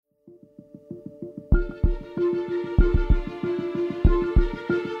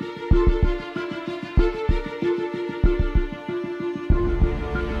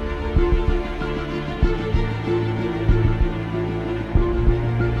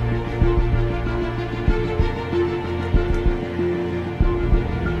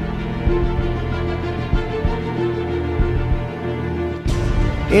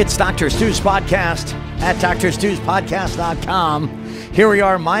It's Dr. Stu's podcast at drstuspodcast.com. Here we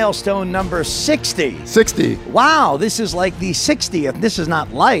are, milestone number 60. 60. Wow, this is like the 60th. This is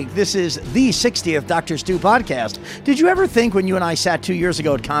not like, this is the 60th Dr. Stu podcast. Did you ever think when you and I sat 2 years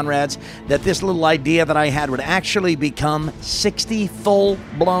ago at Conrad's that this little idea that I had would actually become 60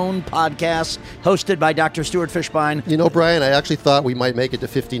 full-blown podcasts hosted by Dr. Stuart Fishbein? You know, Brian, I actually thought we might make it to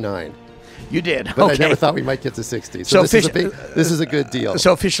 59. You did. But okay. I never thought we might get to 60. So this is a good deal.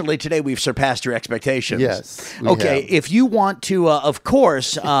 So officially today we've surpassed your expectations. Yes. Okay. Have. If you want to, of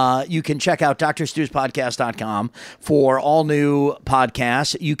course, you can check out drstuspodcast.com for all new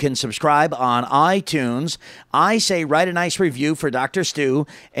podcasts. You can subscribe on iTunes. I say write a nice review for Dr. Stu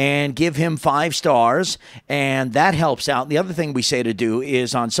and give him 5 stars, and that helps out. The other thing we say to do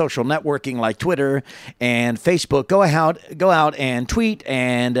is on social networking like Twitter and Facebook, go out and tweet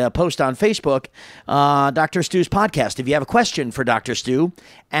and post on Facebook. Dr. Stu's podcast. If you have a question for Dr. Stu,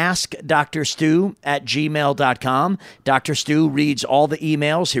 ask Dr. Stu at gmail.com. Dr. Stu reads all the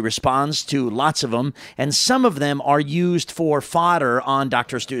emails. He responds to lots of them, and some of them are used for fodder on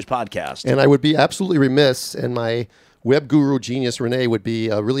Dr. Stu's podcast. And I would be absolutely remiss, and my web guru genius Renee would be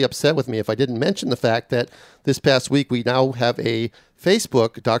really upset with me if I didn't mention the fact that this past week we now have a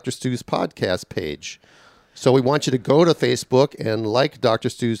Facebook Dr. Stu's podcast page. So we want you to go to Facebook and like Dr.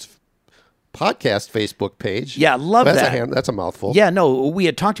 Stu's podcast Facebook page. Yeah, love that. That's a mouthful. Yeah, no, we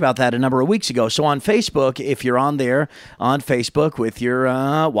had talked about that a number of weeks ago. So on Facebook, if you're on there on Facebook with your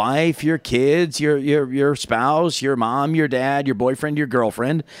wife, your kids, your spouse, your mom, your dad, your boyfriend, your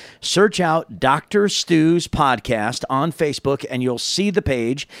girlfriend, search out Dr. Stu's podcast on Facebook and you'll see the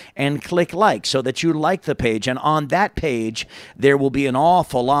page and click like so that you like the page. And on that page, there will be an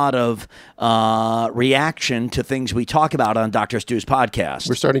awful lot of reaction to things we talk about on Dr. Stu's podcast.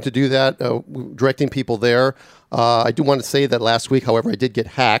 We're starting to do that. Directing people there. I do want to say that last week, however, I did get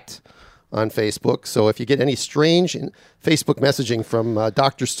hacked on Facebook. So if you get any strange Facebook messaging from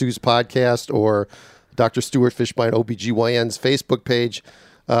Dr. Stu's podcast or Dr. Stuart Fishbein OBGYN's Facebook page,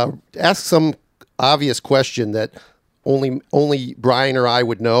 ask some obvious question that only Brian or I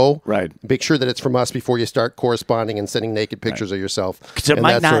would know. Right. Make sure that it's from us before you start corresponding and sending naked pictures of yourself and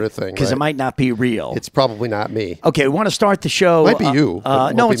that sort of thing. Because it might not be real. It's probably not me. Okay, we want to start the show. Might be you.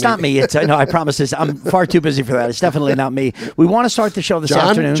 No, it's not me. It's no, I promise this. I'm far too busy for that. It's definitely not me. We want to start the show this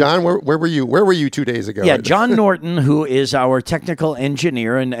afternoon. John, where were you? Where were you 2 days ago? Yeah, John Norton, who is our technical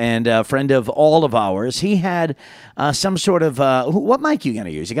engineer and a friend of all of ours, he had some sort of what mic are you going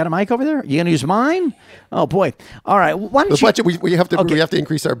to use? You got a mic over there? You going to use mine? Oh boy! All right, why don't you? We have to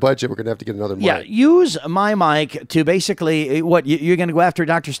increase our budget. We're going to have to get another mic. Yeah, use my mic to basically what you're going to go after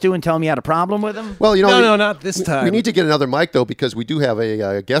Dr. Stu and tell him you had a problem with him? Well, no, not this time. We need to get another mic though because we do have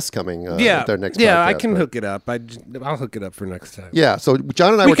a guest coming. With our next podcast. Yeah, I can hook it up. I'll hook it up for next time. Yeah, so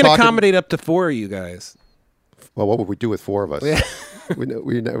John and I we were can talking. Accommodate up to 4 of you guys. Well, what would we do with 4 of us? Yeah. we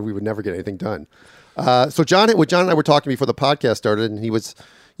would never get anything done. So John and I were talking before the podcast started, and he was.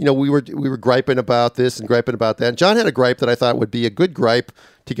 We were griping about this and griping about that. And John had a gripe that I thought would be a good gripe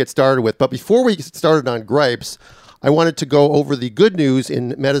to get started with. But before we started on gripes, I wanted to go over the good news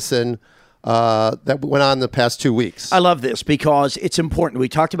in medicine that went on the past 2 weeks. I love this because it's important. We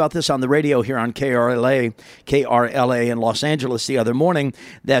talked about this on the radio here on KRLA in Los Angeles the other morning,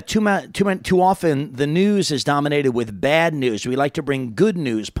 that too often the news is dominated with bad news. We like to bring good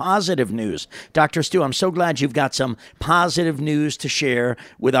news, positive news. Dr. Stu, I'm so glad you've got some positive news to share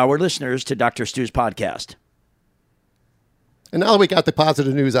with our listeners to Dr. Stu's podcast. And now that we got the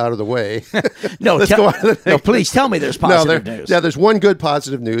positive news out of the way, no, please tell me there's positive news. Yeah, there's one good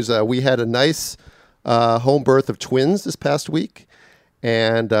positive news. We had a nice home birth of twins this past week,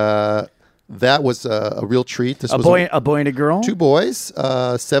 and that was a real treat. This was a boy and a girl? 2 boys,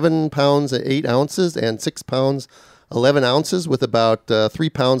 7 pounds 8 ounces and 6 pounds 11 ounces with about 3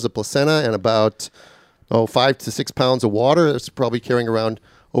 pounds of placenta and about 5 to 6 pounds of water. It's probably carrying around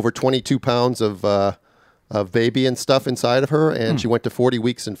over 22 pounds of baby and stuff inside of her, and she went to 40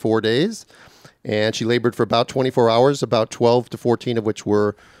 weeks and 4 days, and she labored for about 24 hours, about 12 to 14 of which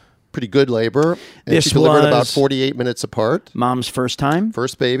were pretty good labor, and she delivered about 48 minutes apart. Mom's first time?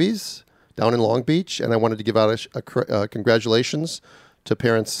 First babies down in Long Beach, and I wanted to give out a congratulations to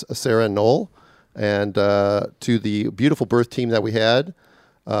parents Sarah and Noel, and to the beautiful birth team that we had,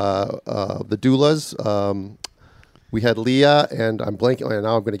 the doulas. We had Leah, and I'm blanking, and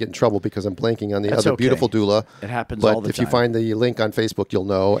now I'm going to get in trouble because I'm blanking on the other beautiful doula. It happens all the time. But if you find the link on Facebook, you'll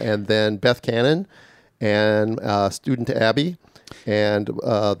know. And then Beth Cannon and student Abby, and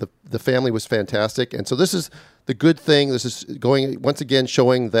the family was fantastic. And so this is the good thing. This is going, once again,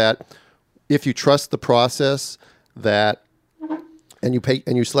 showing that if you trust the process, that and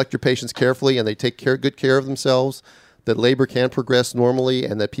you select your patients carefully, and they take good care of themselves, that labor can progress normally,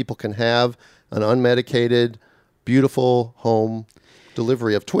 and that people can have an unmedicated, beautiful home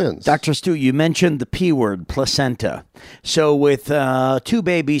delivery of twins. Dr. Stu, you mentioned the P word, placenta. So with 2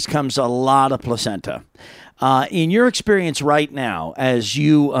 babies comes a lot of placenta. In your experience right now, as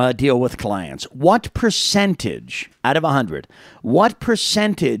you deal with clients, what percentage out of 100, what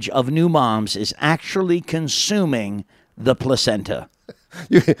percentage of new moms is actually consuming the placenta?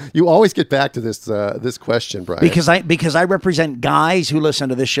 You always get back to this question, Brian. Because I represent guys who listen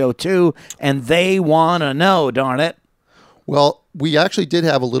to this show too, and they want to know, darn it. Well, we actually did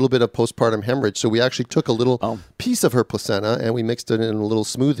have a little bit of postpartum hemorrhage, so we actually took a little piece of her placenta and we mixed it in a little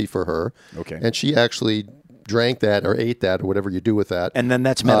smoothie for her. Okay. And she actually drank that or ate that or whatever you do with that. And then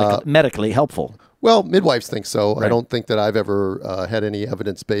that's medically helpful. Well, midwives think so. Right. I don't think that I've ever had any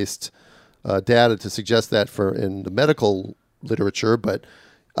evidence-based data to suggest that in the medical literature, but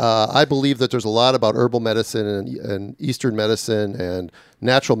I believe that there's a lot about herbal medicine and Eastern medicine and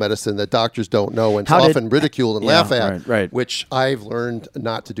natural medicine that doctors don't know and often ridicule and laugh at, right. which I've learned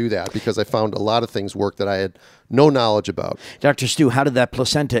not to do that because I found a lot of things work that I had no knowledge about. Dr. Stu, how did that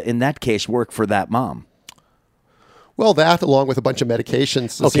placenta in that case work for that mom? Well, that along with a bunch of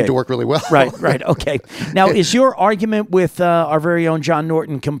medications seem to work really well. Right. Okay. Now, is your argument with our very own John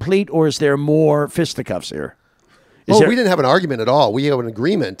Norton complete, or is there more fisticuffs here? We didn't have an argument at all. We have an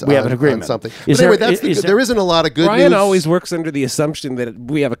agreement. On something. There isn't a lot of good Brian news. always works under the assumption that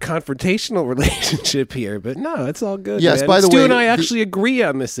we have a confrontational relationship here, but no, it's all good. Yes, man. by the way, Stu and I actually agree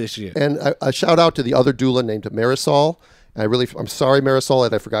on this issue. And a shout out to the other doula named Marisol. I'm sorry, Marisol,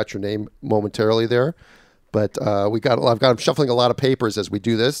 that I forgot your name momentarily there, but I've got shuffling a lot of papers as we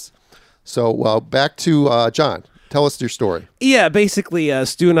do this. So back to John. Tell us your story. Yeah, basically,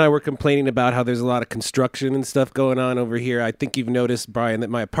 Stu and I were complaining about how there's a lot of construction and stuff going on over here. I think you've noticed, Brian, that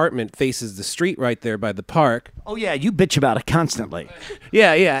my apartment faces the street right there by the park. Oh, yeah, you bitch about it constantly.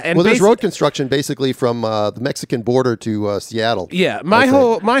 Yeah. And there's road construction basically from the Mexican border to Seattle. Yeah, my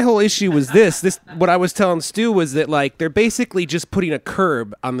whole issue was this. What I was telling Stu was that, like, they're basically just putting a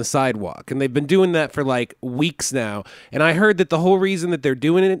curb on the sidewalk, and they've been doing that for, like, weeks now. And I heard that the whole reason that they're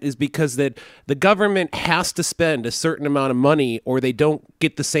doing it is because that the government has to spend a certain amount of money or they don't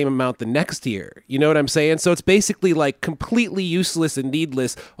get the same amount the next year. You know what I'm saying? So it's basically like completely useless and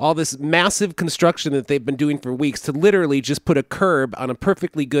needless, all this massive construction that they've been doing for weeks to literally just put a curb on a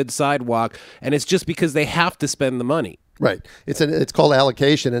perfectly good sidewalk, and it's just because they have to spend the money. Right. It's called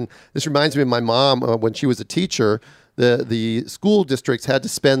allocation, and this reminds me of my mom when she was a teacher. The school districts had to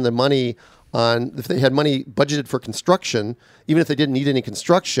spend the money on, if they had money budgeted for construction, even if they didn't need any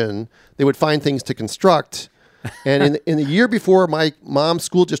construction, they would find things to construct. And in the year before my mom's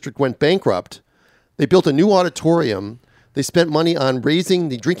school district went bankrupt, they built a new auditorium. They spent money on raising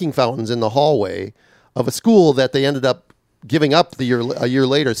the drinking fountains in the hallway of a school that they ended up giving up a year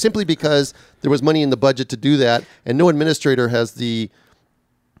later, simply because there was money in the budget to do that, and no administrator has the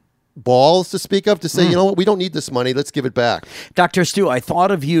balls to speak of to say, you know what, we don't need this money, let's give it back. Dr. Stu, I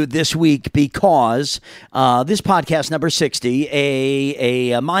thought of you this week because this podcast number 60,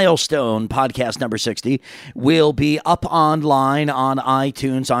 a milestone podcast number 60, will be up online on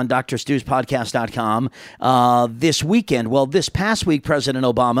iTunes on drstuspodcast.com this weekend. Well, this past week, President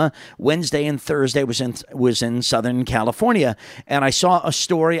Obama, Wednesday and Thursday, was in Southern California, and I saw a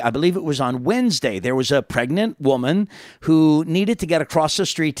story, I believe it was on Wednesday. There was a pregnant woman who needed to get across the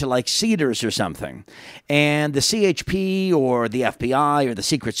street to like Cedars or something, and the CHP or the FBI or the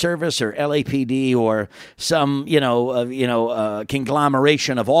Secret Service or LAPD or some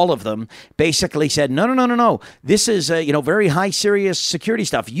conglomeration of all of them basically said no, this is very high serious security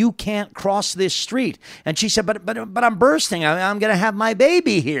stuff, you can't cross this street. And she said but I'm bursting, I'm gonna have my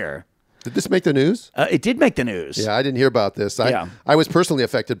baby here. Did this make the news? It did make the news. Yeah, I didn't hear about this. I was personally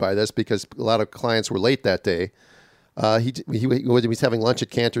affected by this because a lot of clients were late that day. He was having lunch at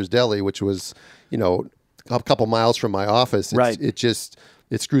Cantor's Deli, which was, a couple miles from my office. Right.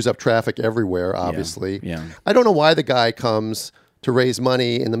 It screws up traffic everywhere, obviously. Yeah. I don't know why the guy comes to raise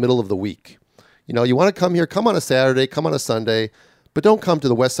money in the middle of the week. You want to come here, come on a Saturday, come on a Sunday, but don't come to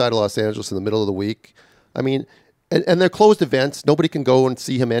the west side of Los Angeles in the middle of the week. I mean, and they're closed events. Nobody can go and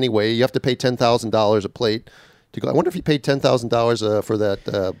see him anyway. You have to pay $10,000 a plate to go. I wonder if he paid $10,000 for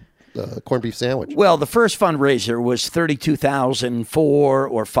that corned beef sandwich. Well, the first fundraiser was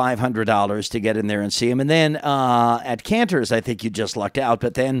 $32,400 or $500 to get in there and see him. And then at Cantor's, I think you just lucked out.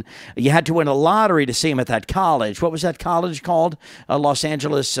 But then you had to win a lottery to see him at that college. What was that college called? Los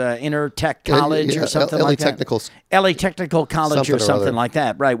Angeles Intertech College or something like that? LA Technical College or something like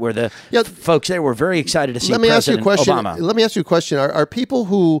that, right, where the folks there were very excited to see President Obama. Let me ask you a question. Are people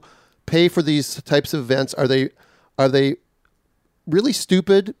who pay for these types of events, are they really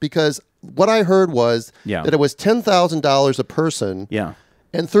stupid? Because what I heard was that it was $10,000 a person and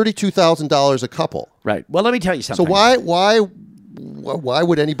 $32,000 a couple. Right. Well, let me tell you something. So why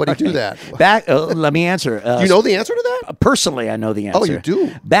would anybody do that? Let me answer. Do you know the answer to that? Personally, I know the answer. Oh, you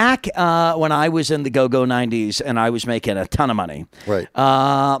do? Back when I was in the go-go 90s and I was making a ton of money. Right.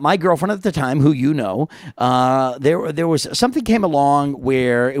 My girlfriend at the time, who you know, there was something came along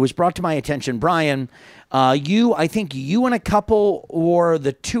where it was brought to my attention, Brian, I think you and a couple, or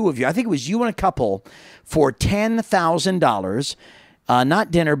the two of you, I think it was you and a couple, for $10,000,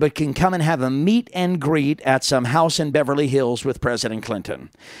 not dinner, but can come and have a meet and greet at some house in Beverly Hills with President Clinton.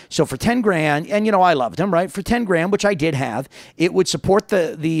 So for 10 grand, and you know I loved him, right? For 10 grand, which I did have, it would support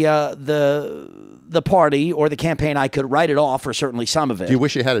the party or the campaign. I could write it off, or certainly some of it. Do you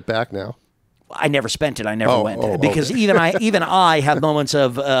wish you had it back now? I never spent it. I never went because even I have moments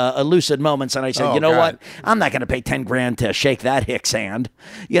of lucid moments, and I said, what? I'm not going to pay 10 grand to shake that hick's hand.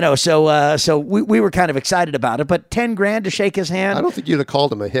 So we were kind of excited about it, but 10 grand to shake his hand. I don't think you'd have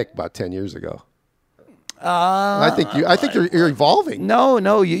called him a hick about 10 years ago. I think you're evolving.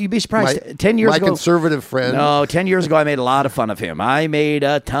 No, you'd be surprised. 10 years ago, my conservative friend. No, 10 years ago, I made a lot of fun of him. I made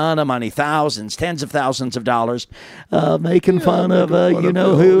a ton of money, thousands, tens of thousands of dollars, making fun of you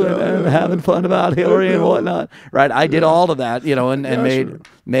know who and having fun about Hillary and whatnot. Right, I did all of that, and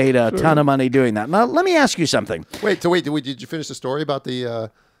made a ton of money doing that. Now, let me ask you something. Wait, did you finish the story about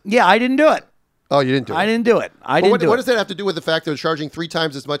the? Yeah, I didn't do it. Oh, you didn't do it? I didn't do it. What does that have to do with the fact that they're charging 3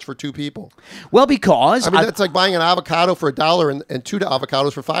 times as much for 2 people? Well, because... that's like buying an avocado for $1 and 2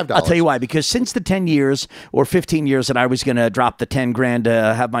 avocados for $5. I'll tell you why. Because since the 10 years or 15 years that I was going to drop the 10 grand to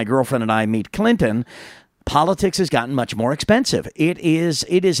have my girlfriend and I meet Clinton... Politics has gotten much more expensive. It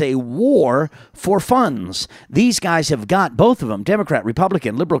is a war for funds. These guys have got, both of them, Democrat,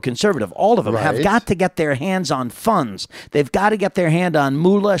 Republican, liberal, conservative, all of them have got to get their hands on funds. They've got to get their hand on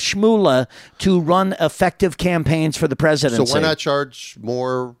moolah shmoolah to run effective campaigns for the presidency. So why not charge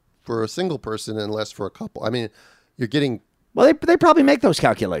more for a single person and less for a couple? I mean, you're getting... Well, they probably make those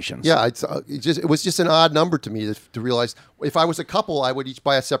calculations. Yeah, it was just an odd number to me to realize if I was a couple, I would each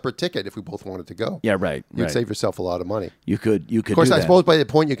buy a separate ticket if we both wanted to go. Yeah, right. You'd save yourself a lot of money. You could. Of course, I suppose by the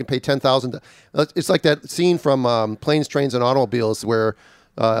point you can pay $10,000. It's like that scene from Planes, Trains, and Automobiles where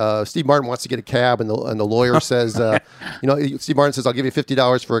Steve Martin wants to get a cab, and the lawyer says, Steve Martin says, "I'll give you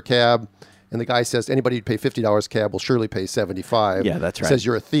 $50 for a cab." And the guy says, anybody who'd pay $50 cab will surely pay $75. Yeah, that's right. He says,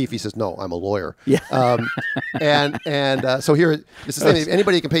 you're a thief. He says, no, I'm a lawyer. Yeah. So here, this is the thing.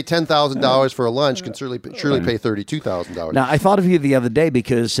 Anybody who can pay $10,000 for a lunch can surely pay $32,000. Now, I thought of you the other day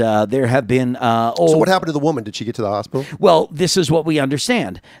because there have been So what happened to the woman? Did she get to the hospital? Well, this is what we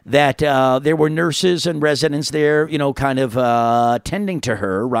understand, that there were nurses and residents there, kind of tending to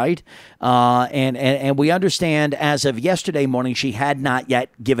her, right? And we understand as of yesterday morning, she had not yet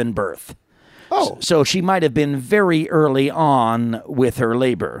given birth. Oh. So she might have been very early on with her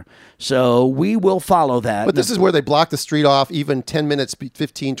labor. So we will follow that. But this is where they block the street off even 10 minutes,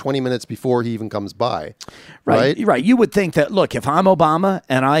 15, 20 minutes before he even comes by. Right? Right. You would think that, look, if I'm Obama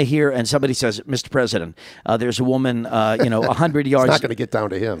and I hear and somebody says, Mr. President, there's a woman, 100 yards. It's not going to get down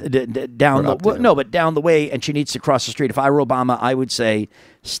to him. But down the way, and she needs to cross the street. If I were Obama, I would say,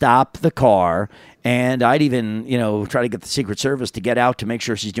 stop the car. And I'd even, try to get the Secret Service to get out to make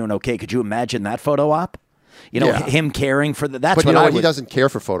sure she's doing okay. Could you imagine that photo op? Him caring for that's but what he doesn't care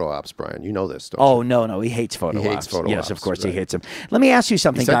for photo ops, Brian. You know this stuff. Oh, no. He hates photo ops. He hates photo ops. Yes, of course he hates them. Let me ask you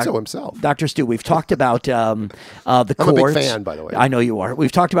something, He said so himself. Dr. Stu, we've talked about the courts. I'm a big fan, by the way. I know you are.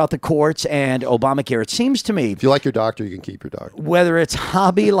 We've talked about the courts and Obamacare. It seems to me... If you like your doctor, you can keep your doctor. Whether it's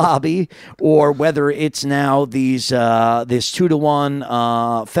Hobby Lobby or whether it's now this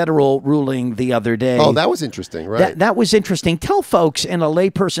 2-to-1 federal ruling the other day. Oh, that was interesting, right? That was interesting. Tell folks in a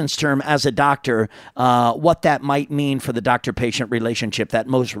layperson's term as a doctor what that might mean for the doctor-patient relationship, that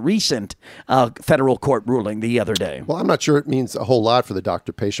most recent federal court ruling the other day. Well, I'm not sure it means a whole lot for the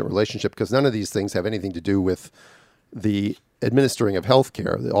doctor-patient relationship because none of these things have anything to do with the administering of health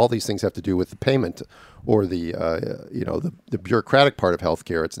care. All these things have to do with the payment or the bureaucratic part of health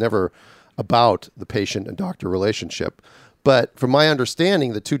care. It's never about the patient and doctor relationship. But from my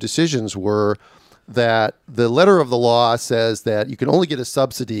understanding, the two decisions were that the letter of the law says that you can only get a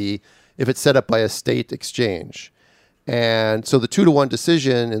subsidy if it's set up by a state exchange. And so the 2-to-1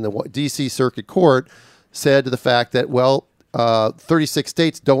 decision in the D.C. Circuit Court said to the fact that, 36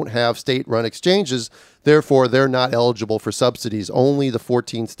 states don't have state-run exchanges, therefore they're not eligible for subsidies. Only the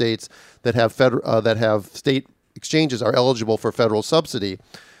 14 states that have state exchanges are eligible for federal subsidy.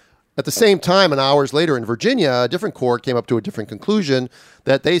 At the same time, and hours later in Virginia, a different court came up to a different conclusion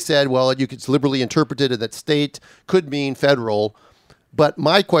that they said, you could liberally interpret it that state could mean federal. But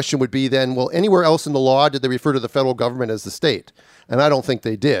my question would be then, anywhere else in the law did they refer to the federal government as the state? And I don't think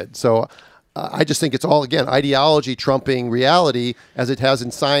they did. So I just think it's all, again, ideology trumping reality as it has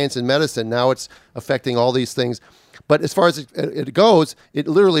in science and medicine. Now it's affecting all these things. But as far as it goes, it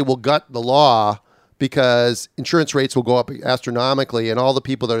literally will gut the law because insurance rates will go up astronomically and all the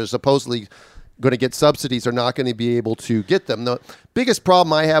people that are supposedly going to get subsidies are not going to be able to get them. The biggest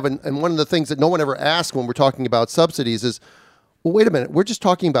problem I have, and one of the things that no one ever asks when we're talking about subsidies is, wait a minute, we're just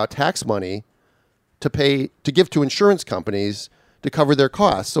talking about tax money to give to insurance companies to cover their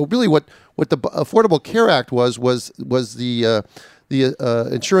costs. So really what the Affordable Care Act was the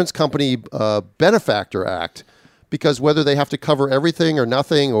Insurance Company Benefactor Act, because whether they have to cover everything or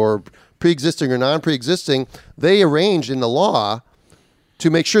nothing or pre-existing or non-pre-existing, they arranged in the law to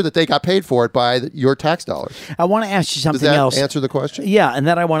make sure that they got paid for it by your tax dollars. I want to ask you something else. Does that else. answer the question? Yeah, and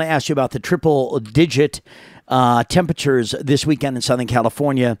then I want to ask you about the triple-digit temperatures this weekend in Southern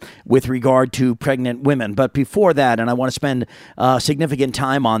California with regard to pregnant women. But before that, and I want to spend significant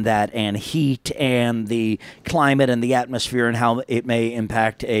time on that and heat and the climate and the atmosphere and how it may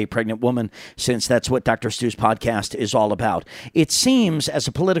impact a pregnant woman, since that's what Dr. Stu's podcast is all about. It seems, as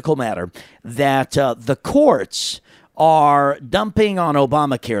a political matter, that the courts are dumping on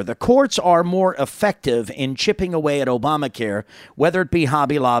Obamacare. The courts are more effective in chipping away at Obamacare, whether it be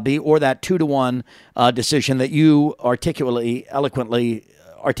Hobby Lobby or that 2-to-1 decision that you eloquently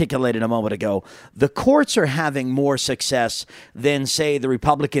articulated a moment ago. The courts are having more success than, say, the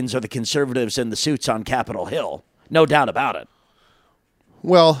Republicans or the conservatives in the suits on Capitol Hill. No doubt about it.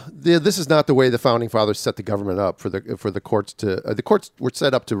 Well, this is not the way the founding fathers set the government up for the courts to. The courts were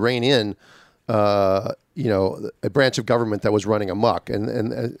set up to rein in a branch of government that was running amok. And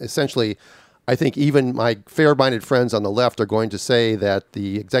essentially, I think even my fair-minded friends on the left are going to say that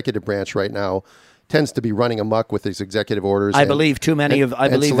the executive branch right now tends to be running amok with these executive orders. I believe there are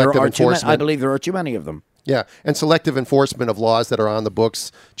too many of them. Yeah, and selective enforcement of laws that are on the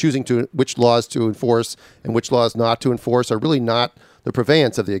books, choosing which laws to enforce and which laws not to enforce, are really not the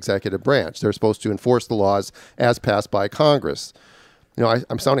purveyance of the executive branch. They're supposed to enforce the laws as passed by Congress.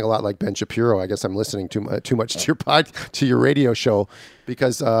 I'm sounding a lot like Ben Shapiro. I guess I'm listening too much to your radio show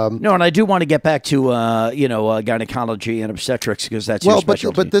because no, and I do want to get back to gynecology and obstetrics because that's your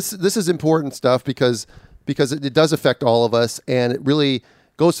specialty. But this is important stuff because it does affect all of us, and it really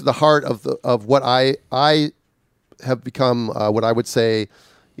goes to the heart of what I have become. What I would say,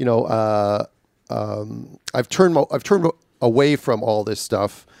 I've turned away from all this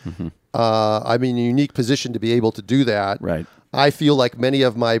stuff. Mm-hmm. I'm in a unique position to be able to do that. Right. I feel like many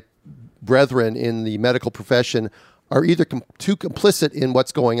of my brethren in the medical profession are either too complicit in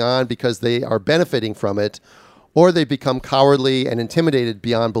what's going on because they are benefiting from it, or they become cowardly and intimidated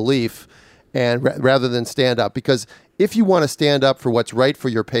beyond belief, and rather than stand up. Because if you want to stand up for what's right for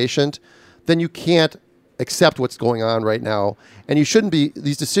your patient, then you can't accept what's going on right now, and you shouldn't be.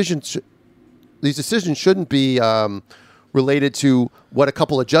 These decisions shouldn't be related to what a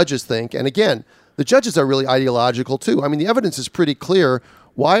couple of judges think. And again, the judges are really ideological too. I mean, the evidence is pretty clear.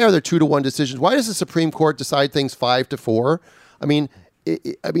 Why are there 2-to-1 decisions? Why does the Supreme Court decide things 5-4? I mean,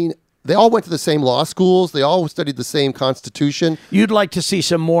 they all went to the same law schools. They all studied the same Constitution. You'd like to see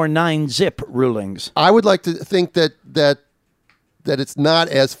some more 9-zip rulings. I would like to think that it's not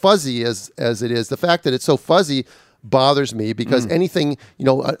as fuzzy as it is. The fact that it's so fuzzy bothers me because anything,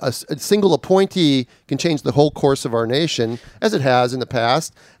 a single appointee can change the whole course of our nation, as it has in the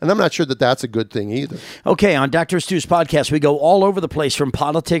past, and I'm not sure that that's a good thing either. Okay, on Dr. Stu's podcast, we go all over the place, from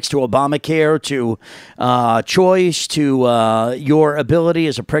politics to Obamacare to choice to your ability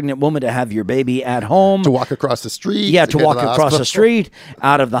as a pregnant woman to have your baby at home. To walk across the street. Yeah, to walk across the street,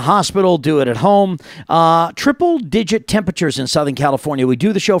 out of the hospital, do it at home. Triple-digit temperatures in Southern California. We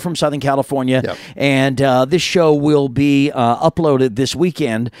do the show from Southern California, yep. And this show will be uploaded this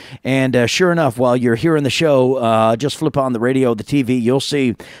weekend. And sure enough, while you're hearing the show, just flip on the radio, the TV, you'll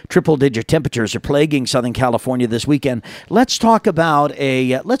see triple-digit temperatures are plaguing Southern California this weekend. Let's talk about a.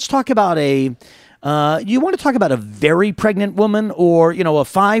 You want to talk about a very pregnant woman, or a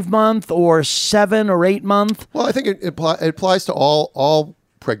 5-month or 7 or 8 month? Well, I think it applies to all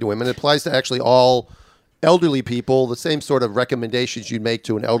pregnant women. It applies to actually all elderly people. The same sort of recommendations you'd make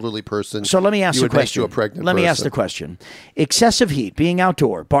to an elderly person. So let me ask you the would make question. to a pregnant Let me person. ask the question. Excessive heat, being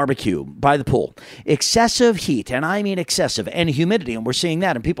outdoor, barbecue, by the pool. Excessive heat, and I mean excessive, and humidity, and we're seeing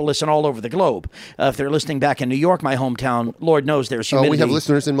that, and people listen all over the globe. If they're listening back in New York, my hometown, Lord knows there's humidity. We have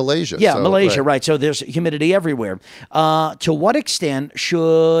listeners in Malaysia. Yeah, so, Malaysia, right. So there's humidity everywhere. To what extent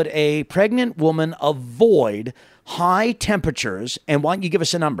should a pregnant woman avoid high temperatures, and why don't you give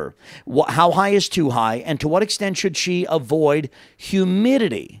us a number? How high is too high, and to what extent should she avoid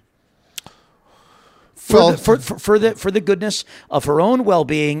humidity for the goodness of her own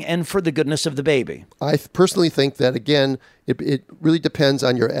well-being and for the goodness of the baby? I personally think that, again, it really depends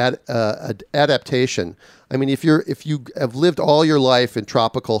on your adaptation. I mean, if you have lived all your life in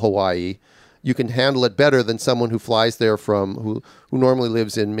tropical Hawaii, you can handle it better than someone who flies there who normally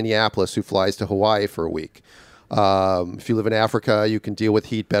lives in Minneapolis, who flies to Hawaii for a week. If you live in Africa, you can deal with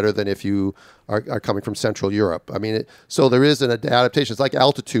heat better than if you are coming from Central Europe. I mean, so there is an adaptation. It's like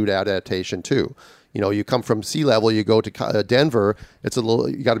altitude adaptation too. You come from sea level, you go to Denver.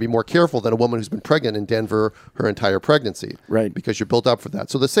 You got to be more careful than a woman who's been pregnant in Denver her entire pregnancy, right? Because you're built up for that.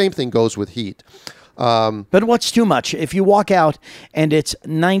 So the same thing goes with heat. But what's too much? If you walk out and it's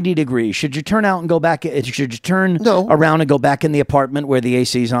 90 degrees, should you turn out and go back? Should you turn around and go back in the apartment where the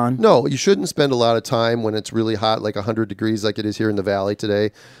AC's on? No, you shouldn't spend a lot of time when it's really hot, like 100 degrees, like it is here in the valley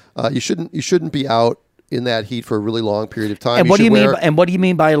today. You shouldn't be out in that heat for a really long period of time. And what do you mean? And what do you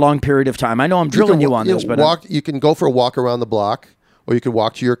mean by a long period of time? I know I'm drilling you on this, but you can go for a walk around the block, or you can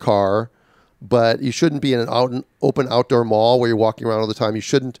walk to your car. But you shouldn't be in an open outdoor mall where you're walking around all the time. You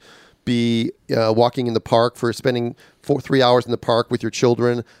shouldn't be walking in the park for spending 3 hours in the park with your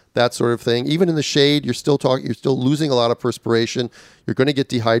children, that sort of thing. Even in the shade, you're still losing a lot of perspiration. You're going to get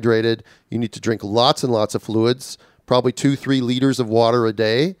dehydrated. You need to drink lots and lots of fluids. Probably 2-3 liters of water a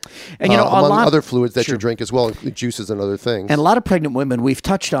day, and among other fluids that you drink as well, juices and other things. And a lot of pregnant women, we've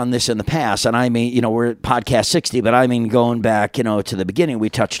touched on this in the past, and I mean, we're at podcast 60, but I mean, going back, to the beginning, we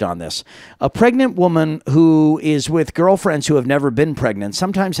touched on this. A pregnant woman who is with girlfriends who have never been pregnant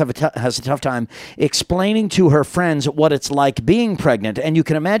sometimes has a tough time explaining to her friends what it's like being pregnant. And you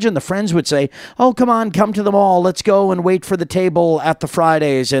can imagine the friends would say, "Oh, come to the mall. Let's go and wait for the table at the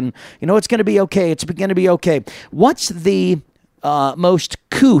Fridays, and it's going to be okay. It's going to be okay." What's the most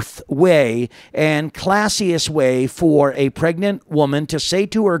couth way and classiest way for a pregnant woman to say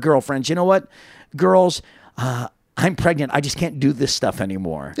to her girlfriends, "You know what, girls, I'm pregnant. I just can't do this stuff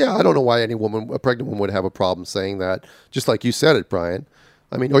anymore"? Yeah, I don't know why a pregnant woman would have a problem saying that, just like you said it, Brian.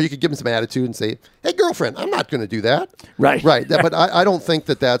 I mean, or you could give them some attitude and say, "Hey, girlfriend, I'm not going to do that." Right. But I don't think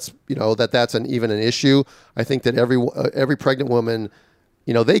that's even an issue. I think that every pregnant woman,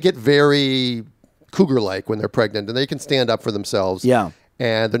 they get very cougar-like when they're pregnant, and they can stand up for themselves. Yeah.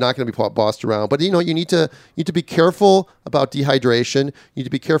 And they're not going to be bossed around. But you need to be careful about dehydration. You need to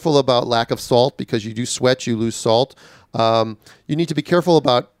be careful about lack of salt, because you do sweat, you lose salt. You need to be careful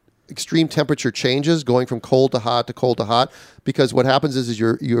about extreme temperature changes, going from cold to hot to cold to hot, because what happens is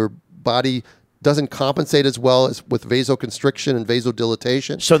your body doesn't compensate as well as with vasoconstriction and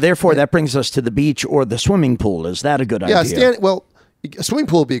vasodilatation. So therefore, that brings us to the beach or the swimming pool. Is that a good idea? A swimming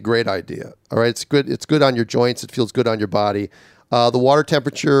pool would be a great idea. All right, it's good. It's good on your joints. It feels good on your body. The water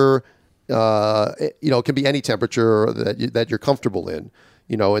temperature, it can be any temperature that you're comfortable in.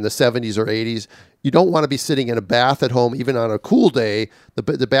 In the 70s or 80s. You don't want to be sitting in a bath at home, even on a cool day.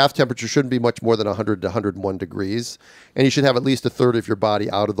 The bath temperature shouldn't be much more than 100 to 101 degrees, and you should have at least a third of your body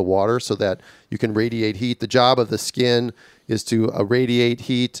out of the water so that you can radiate heat. The job of the skin is to radiate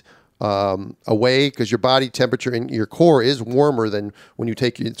heat away, because your body temperature in your core is warmer than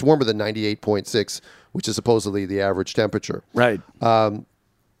it's warmer than 98.6, which is supposedly the average temperature. Right. You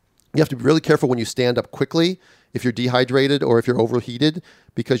have to be really careful when you stand up quickly if you're dehydrated or if you're overheated,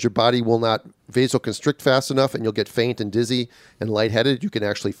 because your body will not vasoconstrict fast enough, and you'll get faint and dizzy and lightheaded. You can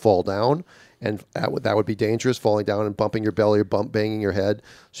actually fall down, and that would be dangerous, falling down and bumping your belly or banging your head.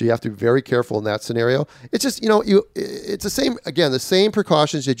 So you have to be very careful in that scenario. It's just, it's the same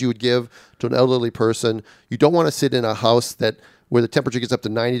precautions that you would give to an elderly person. You don't want to sit in a house where the temperature gets up to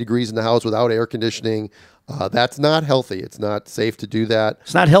 90 degrees in the house without air conditioning. That's not healthy. It's not safe to do that.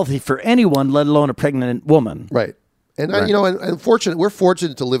 It's not healthy for anyone, let alone a pregnant woman. Right. And we're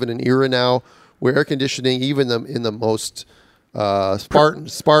fortunate to live in an era now where air conditioning, even in the most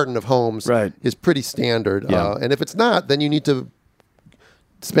Spartan of homes, is pretty standard. Yeah. And if it's not, then you need to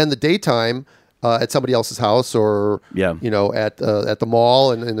spend the daytime at somebody else's house, or at the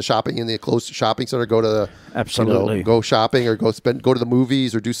mall and in the closed shopping center. Go to absolutely go shopping, or go to the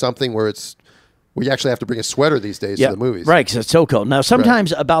movies, or do something where it's We actually have to bring a sweater these days to the movies. Right, because it's so cold. Now,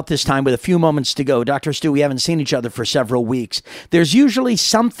 sometimes about this time, with a few moments to go, Dr. Stu, we haven't seen each other for several weeks. There's usually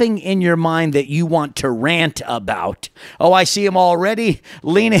something in your mind that you want to rant about. Oh, I see him already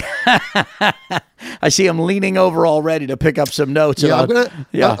leaning. I see him leaning over already to pick up some notes. Yeah,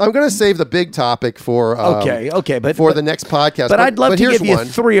 about, I'm gonna save the big topic for but the next podcast. But I'd love to give you one.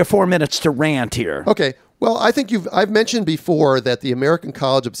 3 or 4 minutes to rant here. Okay. Well, I think I've mentioned before that the American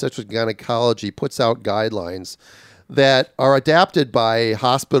College of Obstetrics and Gynecology puts out guidelines that are adapted by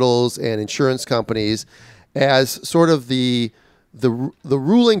hospitals and insurance companies as sort of the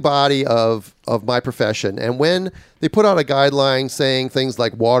ruling body of my profession. And when they put out a guideline saying things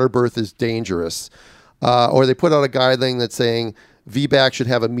like water birth is dangerous, or they put out a guideline that's saying VBAC should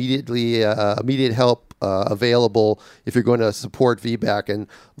have immediate help available if you're going to support VBAC, and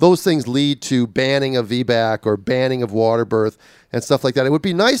those things lead to banning of VBAC or banning of water birth and stuff like that. It would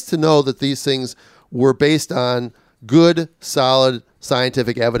be nice to know that these things were based on good, solid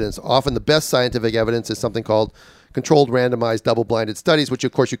scientific evidence. Often the best scientific evidence is something called controlled randomized double-blinded studies, which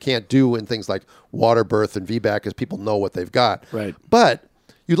of course you can't do in things like water birth and VBAC because people know what they've got. Right. But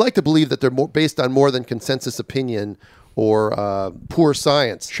you'd like to believe that they're based on more than consensus opinion or poor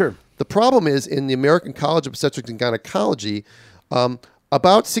science. Sure. The problem is in the American College of Obstetrics and Gynecology,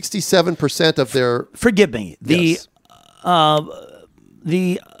 about 67% of their... Forgive me. The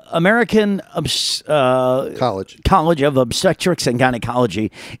American College of Obstetrics and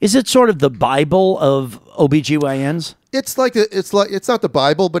Gynecology, is it sort of the Bible of OBGYNs? It's not the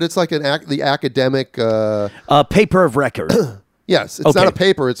Bible, but it's like the academic paper of record. Yes, it's not a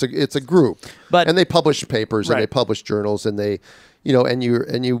paper; it's a group. And they publish papers and they publish journals, and they, and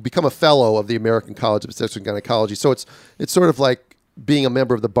you become a fellow of the American College of Obstetrics and Gynecology. So it's sort of like being a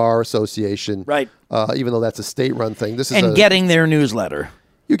member of the Bar Association, right? Even though that's a state-run thing. This is getting their newsletter.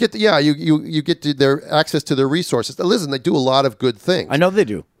 You get you get their access to their resources. Listen, they do a lot of good things. I know they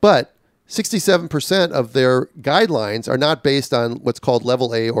do, but 67% of their guidelines are not based on what's called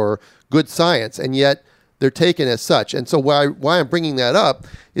level A or good science, and yet they're taken as such. And so why I'm bringing that up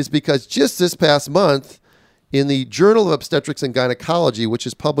is because just this past month, in the Journal of Obstetrics and Gynecology, which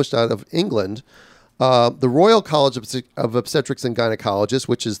is published out of England, the Royal College of Obstetrics and Gynecologists,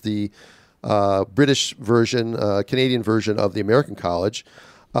 which is the British version, Canadian version of the American College,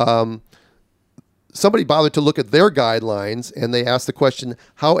 somebody bothered to look at their guidelines, and they asked the question,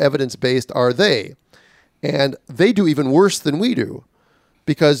 how evidence-based are they? And they do even worse than we do.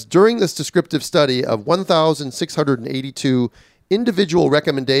 Because during this descriptive study of 1,682 individual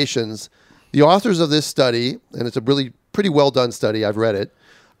recommendations, the authors of this study, and it's a really pretty well done study, I've read it,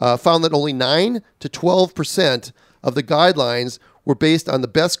 found that only 9 to 12% of the guidelines were based on the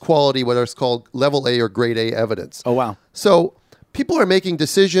best quality, what is called level A or grade A evidence. Oh, wow. So people are making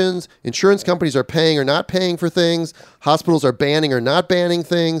decisions. Insurance companies are paying or not paying for things. Hospitals are banning or not banning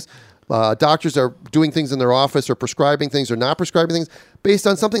things. Doctors are doing things in their office or prescribing things or not prescribing things based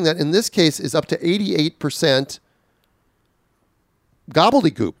on something that in this case is up to 88%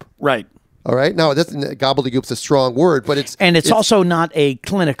 gobbledygook. Right. All right. Now, gobbledygook's a strong word, but it's also not a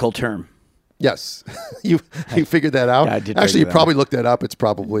clinical term. Yes, you figured that out. Yeah, I did. Actually, you probably looked that up. It's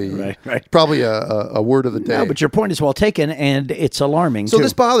probably probably a word of the day. No, but your point is well taken, and it's alarming. So too.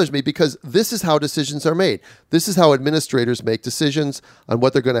 This bothers me because this is how decisions are made. This is how administrators make decisions on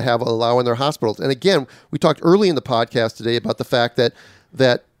what they're going to allow in their hospitals. And again, we talked early in the podcast today about the fact that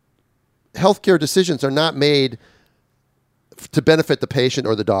healthcare decisions are not made to benefit the patient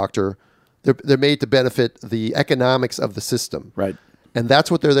or the doctor. They're made to benefit the economics of the system. Right. And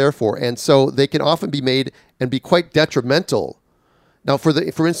that's what they're there for. And so they can often be made and be quite detrimental. Now, for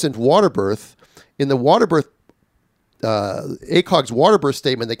instance, water birth, in the water birth, ACOG's water birth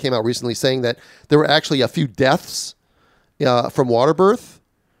statement that came out recently saying that there were actually a few deaths from water birth.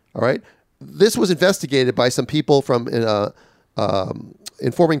 All right. This was investigated by some people from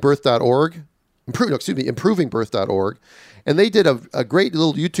informingbirth.org, improvingbirth.org. And they did a great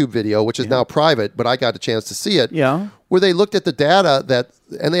little YouTube video, which is now private, but I got a chance to see it. Yeah. Where they looked at the data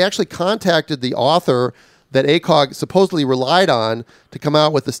and they actually contacted the author that ACOG supposedly relied on to come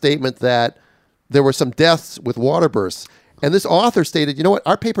out with the statement that there were some deaths with water births. And this author stated, you know what,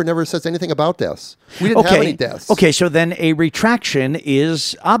 our paper never says anything about deaths. We didn't have any deaths. Okay, so then a retraction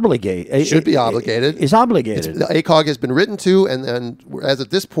is obligated. Should be obligated. Is obligated. ACOG has been written to, and as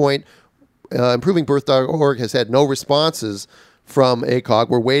at this point, ImprovingBirth.org has had no responses from ACOG.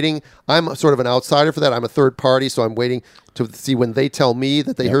 We're waiting. I'm sort of an outsider for that. I'm a third party, so I'm waiting to see when they tell me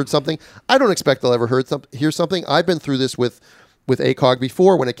that they heard something. I don't expect they'll ever hear something. I've been through this with ACOG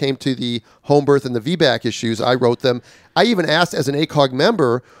before when it came to the home birth and the VBAC issues. I wrote them. I even asked as an ACOG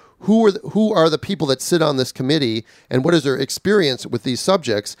member who are the people that sit on this committee and what is their experience with these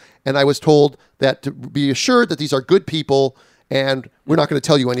subjects. And I was told that to be assured that these are good people, and we're not going to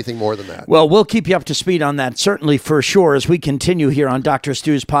tell you anything more than that. Well, we'll keep you up to speed on that, certainly for sure, as we continue here on Dr.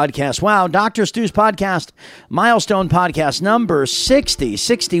 Stu's podcast. Wow, Dr. Stu's podcast, milestone podcast number 60.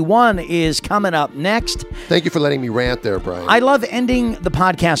 61 is coming up next. Thank you for letting me rant there, Brian. I love ending the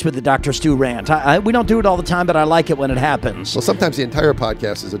podcast with the Dr. Stu rant. We don't do it all the time, but I like it when it happens. Well, sometimes the entire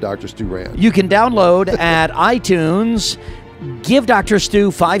podcast is a Dr. Stu rant. You can download at iTunes. Give Dr.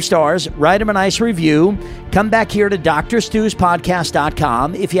 Stu 5 stars, write him a nice review. Come back here to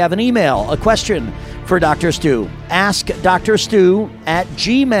drstuspodcast.com. If you have an email, a question for Dr. Stu, ask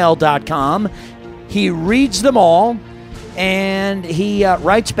drstu@gmail.com. He reads them all, and he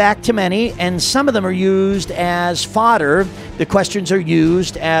writes back to many, and some of them are used as fodder. The questions are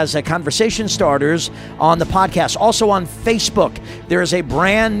used as conversation starters on the podcast. Also on Facebook, there is a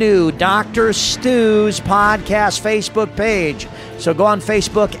brand new Dr. Stu's podcast Facebook page. So go on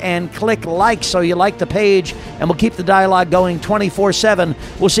Facebook and click like so you like the page, and we'll keep the dialogue going 24/7.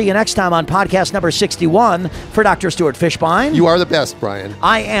 We'll see you next time on podcast number 61. For Dr. Stuart Fishbein, You are the best, Brian.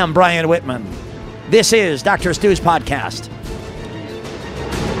 I am Brian Whitman. This is Dr. Stu's podcast.